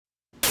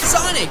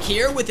Sonic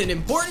here with an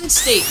important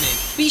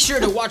statement. Be sure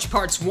to watch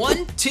parts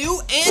 1,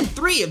 2, and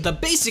 3 of the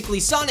Basically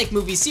Sonic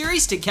movie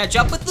series to catch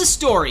up with the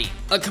story.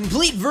 A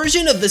complete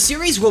version of the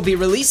series will be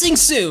releasing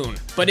soon.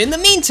 But in the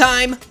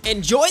meantime,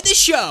 enjoy the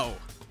show!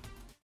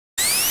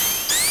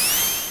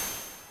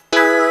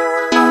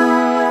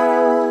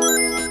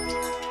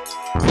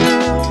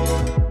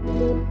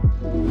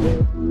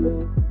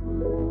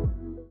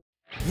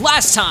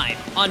 Last time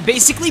on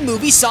Basically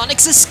Movie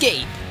Sonic's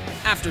Escape.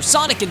 After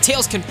Sonic and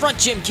Tails confront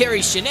Jim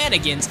Carrey's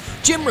shenanigans,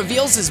 Jim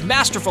reveals his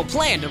masterful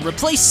plan to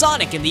replace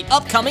Sonic in the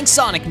upcoming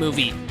Sonic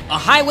movie. A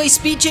highway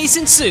speed chase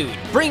ensued,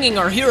 bringing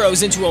our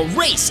heroes into a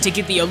race to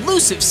get the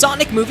elusive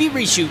Sonic Movie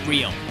Reshoot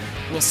Reel.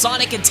 Will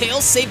Sonic and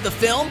Tails save the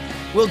film?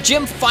 Will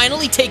Jim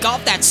finally take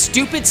off that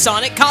stupid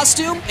Sonic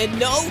costume? And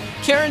no,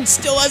 Karen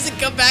still hasn't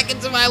come back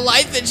into my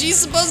life and she's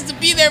supposed to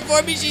be there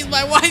for me. She's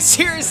my wife.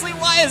 Seriously,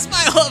 why is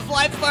my love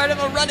life part of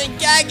a running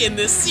gag in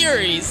this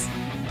series?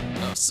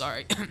 Oh,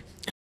 sorry.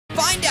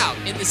 Find out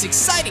in this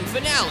exciting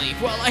finale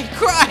while I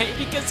cry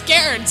because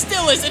Karen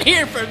still isn't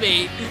here for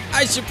me.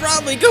 I should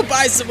probably go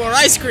buy some more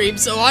ice cream,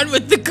 so on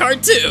with the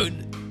cartoon.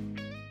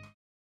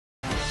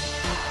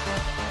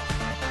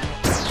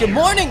 Good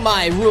morning,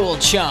 my rule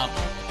chump.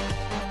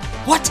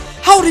 What?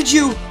 How did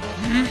you?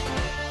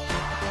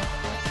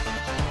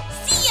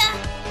 See ya!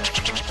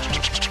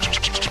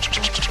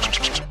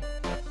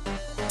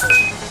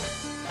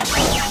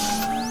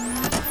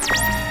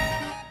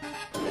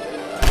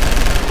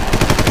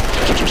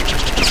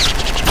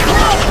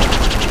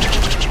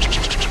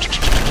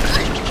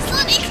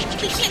 Sonic,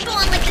 we can't go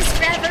on like this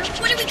forever.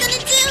 What are we gonna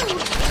do?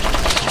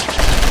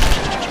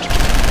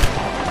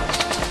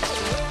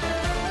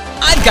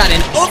 I've got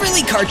an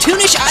overly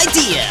cartoonish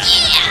idea. Yeah!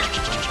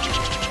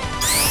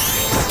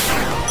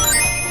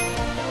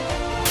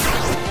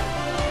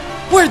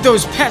 Where'd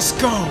those pests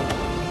go?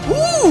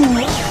 Ooh,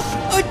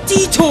 a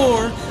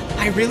detour.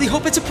 I really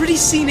hope it's a pretty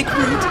scenic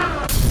route.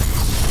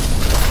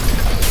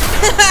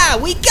 Haha,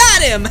 we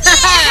got him!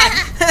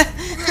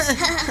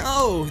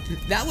 Oh,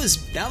 that was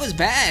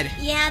bad.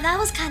 Yeah, that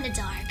was kind of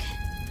dark.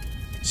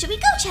 Should we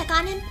go check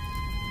on him?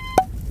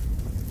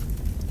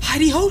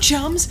 Heidi ho,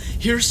 chums.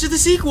 Here's to the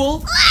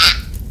sequel.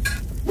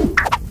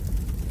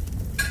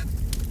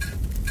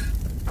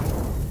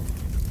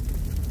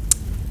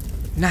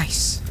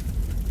 Nice.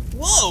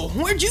 Whoa,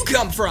 where'd you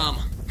come from?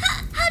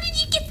 How did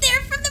you get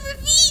there from the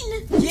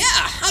ravine?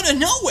 Yeah, out of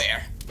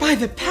nowhere. By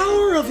the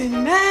power of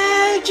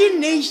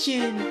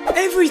imagination.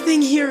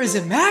 Everything here is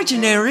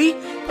imaginary.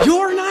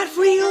 You're not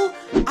real.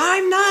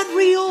 I'm not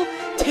real.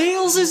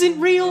 Tails isn't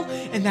real.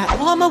 And that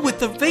llama with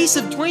the face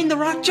of Dwayne "The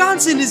Rock"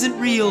 Johnson isn't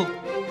real.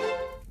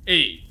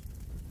 Hey.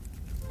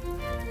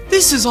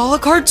 This is all a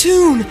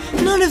cartoon.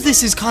 None of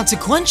this is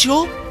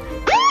consequential.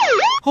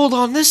 Hold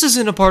on, this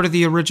isn't a part of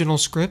the original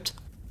script.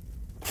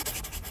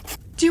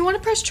 Do you want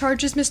to press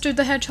charges, Mr.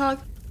 the Hedgehog?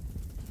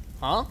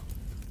 Huh?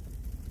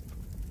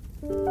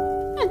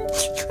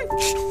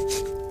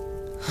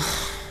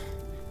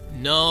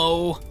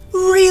 No.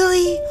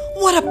 Really?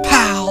 What a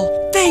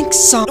pal. Thanks,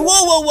 son.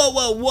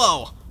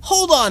 Whoa.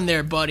 Hold on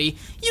there, buddy.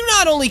 You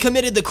not only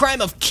committed the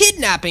crime of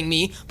kidnapping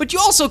me, but you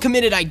also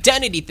committed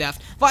identity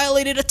theft,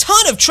 violated a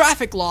ton of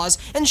traffic laws,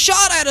 and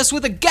shot at us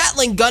with a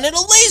Gatling gun and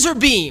a laser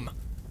beam.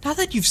 Now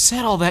that you've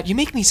said all that, you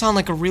make me sound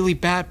like a really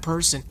bad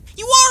person.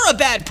 You are a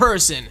bad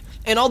person.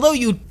 And although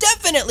you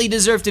definitely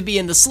deserve to be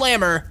in the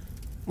slammer,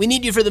 we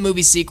need you for the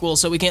movie sequel,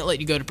 so we can't let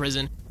you go to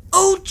prison.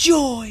 Oh,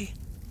 joy!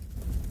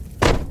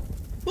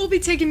 We'll be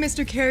taking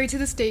Mr. Carrey to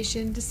the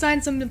station to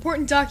sign some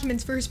important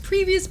documents for his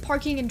previous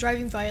parking and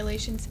driving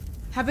violations.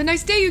 Have a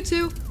nice day, you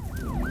two.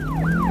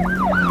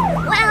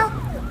 Well,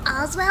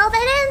 all's well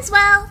that ends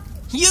well.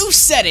 You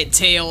said it,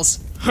 Tails.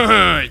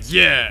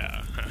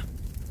 Yeah.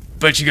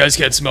 Bet you guys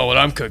can't smell what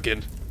I'm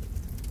cooking.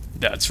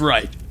 That's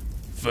right.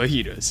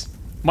 Fajitas.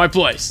 My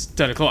place,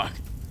 10 o'clock.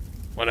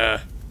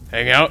 Wanna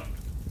hang out?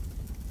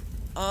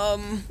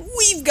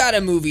 We've got a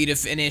movie to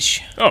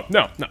finish. Oh,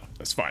 no,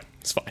 that's fine.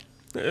 It's fine.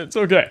 It's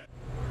okay.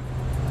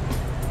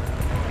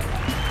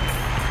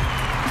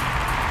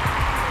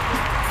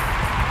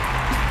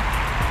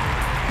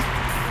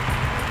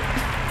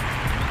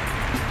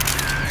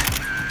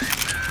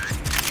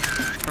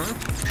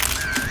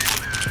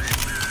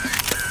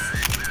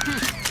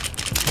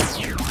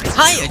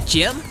 Hiya,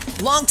 Jim.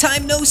 Long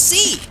time no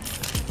see.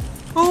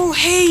 Oh,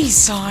 hey,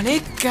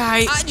 Sonic.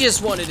 I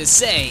just wanted to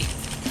say,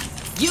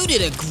 you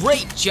did a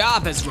great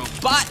job as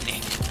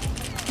Robotnik.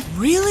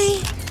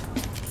 Really?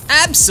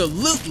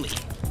 Absolutely.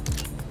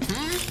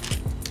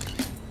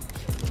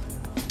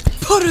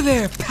 Put her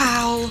there,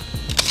 pal.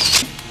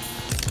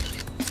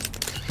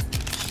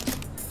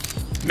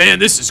 Man,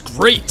 this is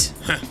great.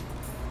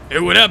 Hey,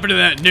 what happened to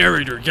that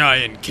narrator guy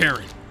and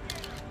Karen?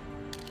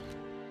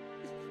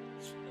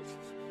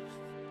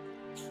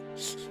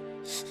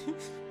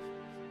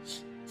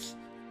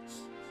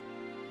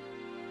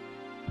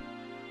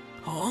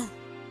 Huh?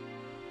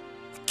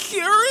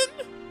 Karen?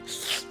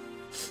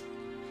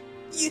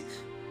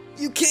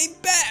 You came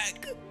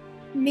back.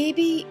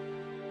 Maybe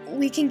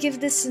we can give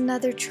this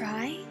another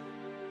try?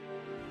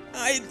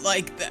 I'd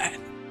like that.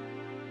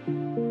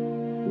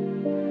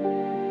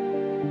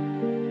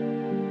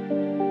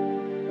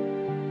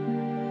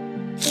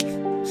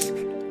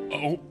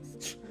 Oh,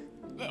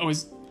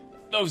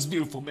 that was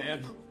beautiful,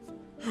 man.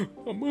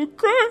 I'm gonna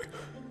cry.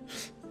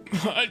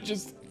 I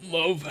just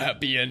love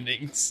happy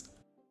endings.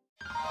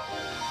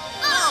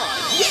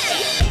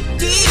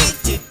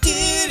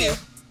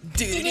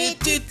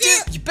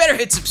 You better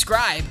hit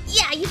subscribe.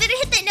 Yeah, you better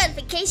hit that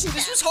notification bell.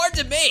 This was hard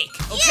to make,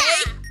 okay?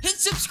 Yeah. Hit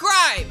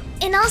subscribe.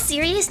 In all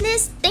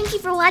seriousness, thank you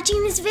for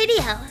watching this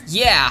video.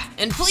 Yeah,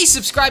 and please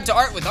subscribe to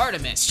Art with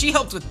Artemis. She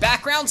helped with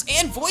backgrounds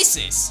and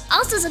voices.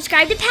 Also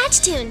subscribe to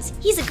PatchToons.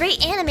 He's a great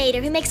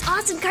animator who makes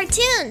awesome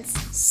cartoons.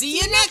 See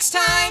you next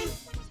time.